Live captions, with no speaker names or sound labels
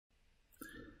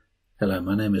Hello,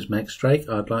 my name is Max Drake.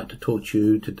 I'd like to talk to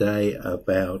you today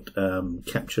about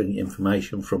capturing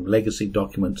information from legacy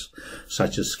documents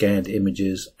such as scanned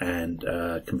images and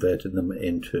converting them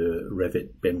into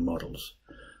Revit BIM models.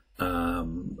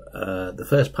 The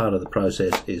first part of the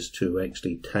process is to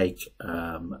actually take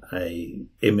a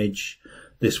image.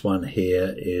 This one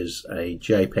here is a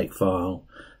JPEG file,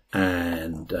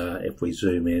 and if we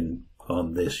zoom in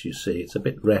on this, you see it's a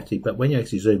bit ratty, but when you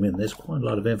actually zoom in, there's quite a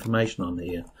lot of information on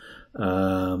here.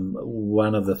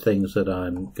 One of the things that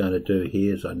I'm going to do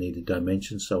here is I need a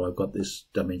dimension, so I've got this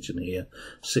dimension here,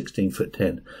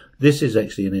 16'10". This is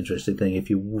actually an interesting thing. If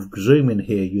you zoom in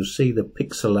here, you'll see the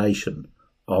pixelation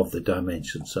of the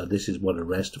dimension. So this is what a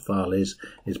raster file is.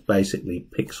 It's basically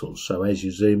pixels. So as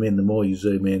you zoom in, the more you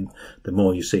zoom in, the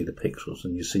more you see the pixels,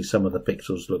 and you see some of the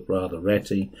pixels look rather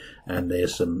ratty, and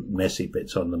there's some messy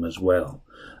bits on them as well.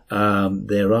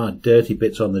 There are dirty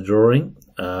bits on the drawing.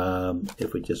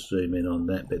 If we just zoom in on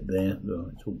that bit there,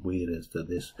 it's all weird as to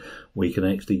this. We can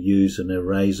actually use an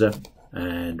eraser,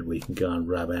 and we can go and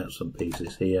rub out some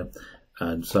pieces here,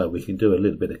 and so we can do a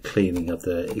little bit of cleaning of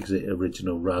the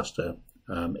original raster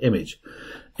image.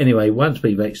 Anyway, once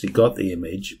we've actually got the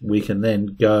image, we can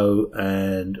then go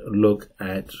and look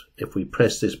at, if we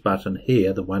press this button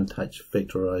here, the one-touch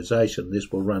vectorization,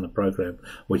 this will run a program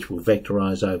which will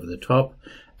vectorize over the top,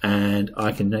 and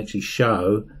I can actually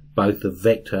show both the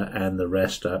vector and the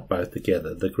raster both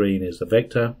together. The green is the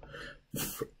vector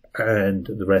and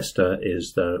the raster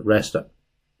is the raster,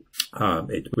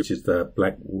 which is the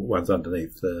black ones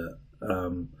underneath.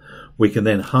 We can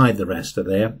then hide the raster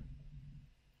there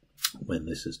when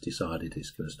this has decided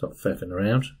it's going to stop faffing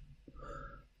around,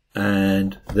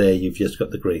 and there you've just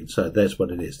got the green. So that's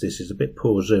what it is. This is a bit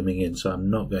poor zooming in, so I'm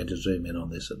not going to zoom in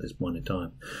on this at this point in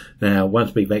time. Now,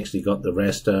 once we've actually got the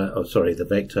raster, the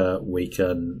vector, we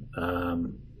can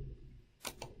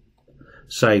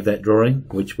save that drawing,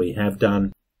 which we have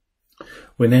done.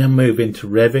 We now move into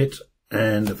Revit,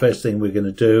 and the first thing we're going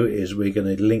to do is we're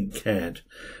going to link CAD.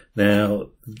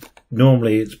 Now,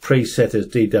 normally it's preset as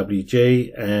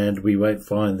DWG, and we won't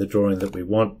find the drawing that we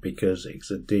want because it's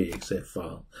a DXF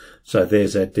file. So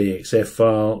there's our DXF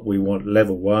file. We want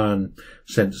level 1,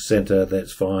 center to center,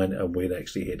 that's fine, and we'd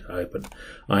actually hit open.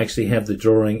 I actually have the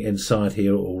drawing inside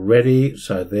here already,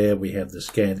 so there we have the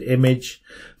scanned image.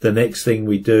 The next thing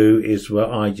we do is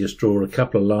where I just draw a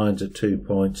couple of lines at 2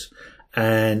 points,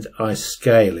 and I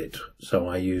scale it. So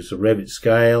I use the Revit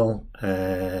scale,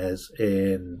 as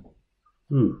in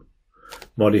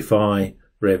modify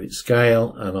Revit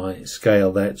scale, and I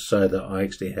scale that so that I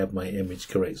actually have my image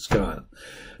correct scale.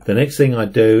 The next thing I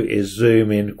do is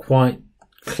zoom in quite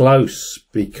close,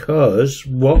 because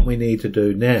what we need to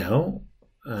do now,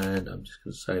 and I'm just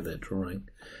going to save that drawing,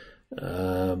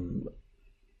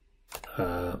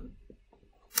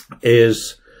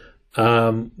 is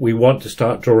we want to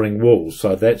start drawing walls.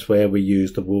 So that's where we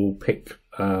use the wall pick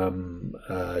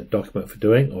document for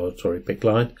doing, or sorry, pick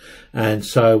line. And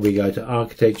so we go to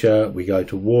architecture, we go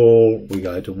to wall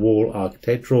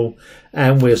architectural,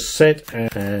 and we're set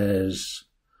as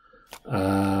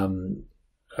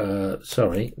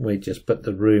we just put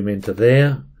the room into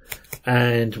there,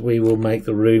 and we will make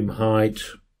the room height,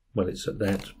 well, it's at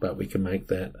that, but we can make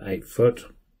that 8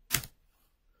 foot.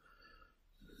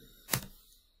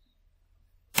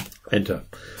 Enter.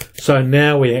 So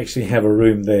now we actually have a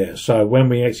room there. So when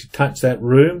we actually touch that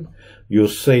room, you'll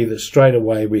see that straight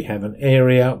away we have an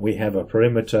area, we have a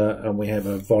perimeter, and we have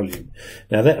a volume.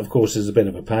 Now that, of course, is a bit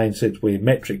of a pain since we're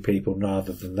metric people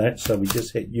rather than that. So we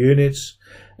just hit units,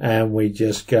 and we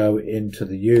just go into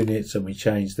the units, and we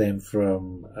change them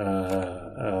from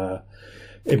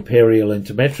imperial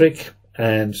into metric.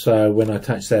 And so when I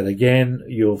touch that again,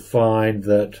 you'll find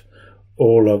that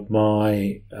all of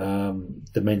my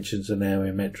dimensions are now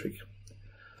in metric.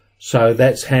 So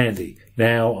that's handy.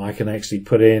 Now I can actually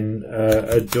put in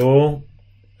a door,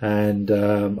 and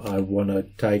I want to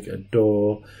take a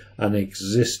door, an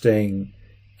existing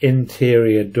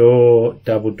interior door,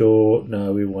 double door.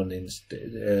 No, we want an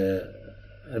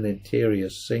interior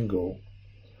single.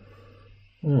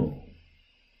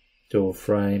 Door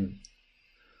frame.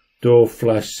 Door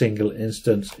flush single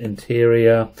instance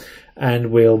interior,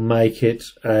 and we'll make it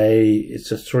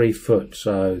it's a 3 foot,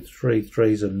 so 3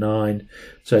 3s are 9,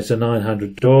 so it's a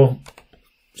 900 door.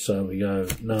 So we go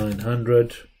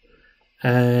 900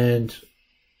 and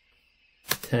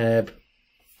tab,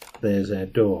 there's our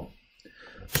door.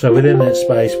 So within that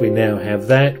space we now have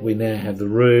that, we now have the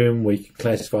room, we can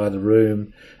classify the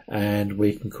room, and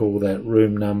we can call that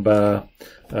room number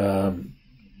room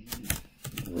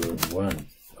 1.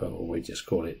 Or we just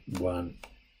call it 1,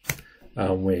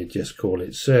 and we just call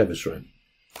it service room.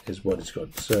 is what it's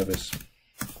got, service.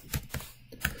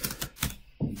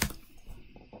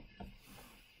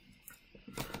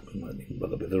 I might even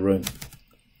bother with the room.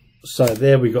 So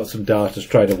there we got some data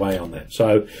straight away on that.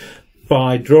 So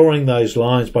by drawing those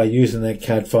lines, by using that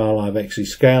CAD file, I've actually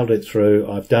scaled it through.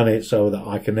 I've done it so that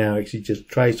I can now actually just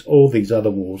trace all these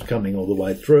other walls coming all the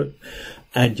way through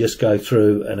and just go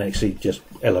through and actually just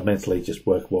elementally just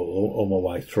work all my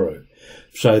way through.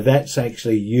 So that's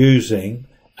actually using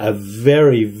a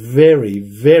very, very,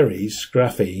 very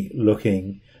scruffy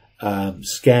looking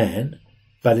scan,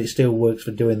 but it still works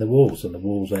for doing the walls, and the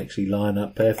walls actually line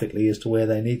up perfectly as to where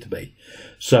they need to be.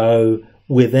 So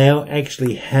without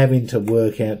actually having to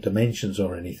work out dimensions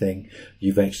or anything,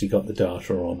 you've actually got the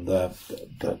data on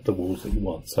the walls that you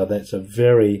want. So that's a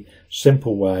very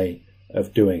simple way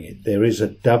of doing it. There is a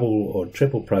double or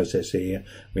triple process here.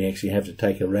 We actually have to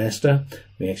take a raster,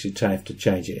 we actually have to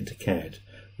change it into CAD.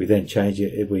 We then change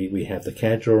it, we have the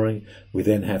CAD drawing, we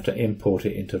then have to import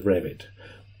it into Revit.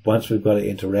 Once we've got it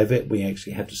into Revit, we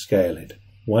actually have to scale it.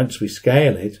 Once we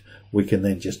scale it, we can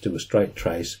then just do a straight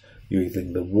trace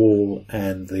using the wall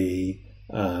and the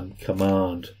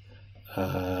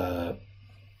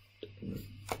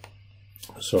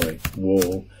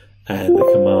wall and the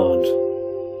command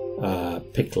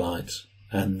pick lines,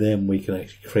 and then we can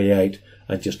actually create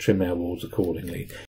and just trim our walls accordingly.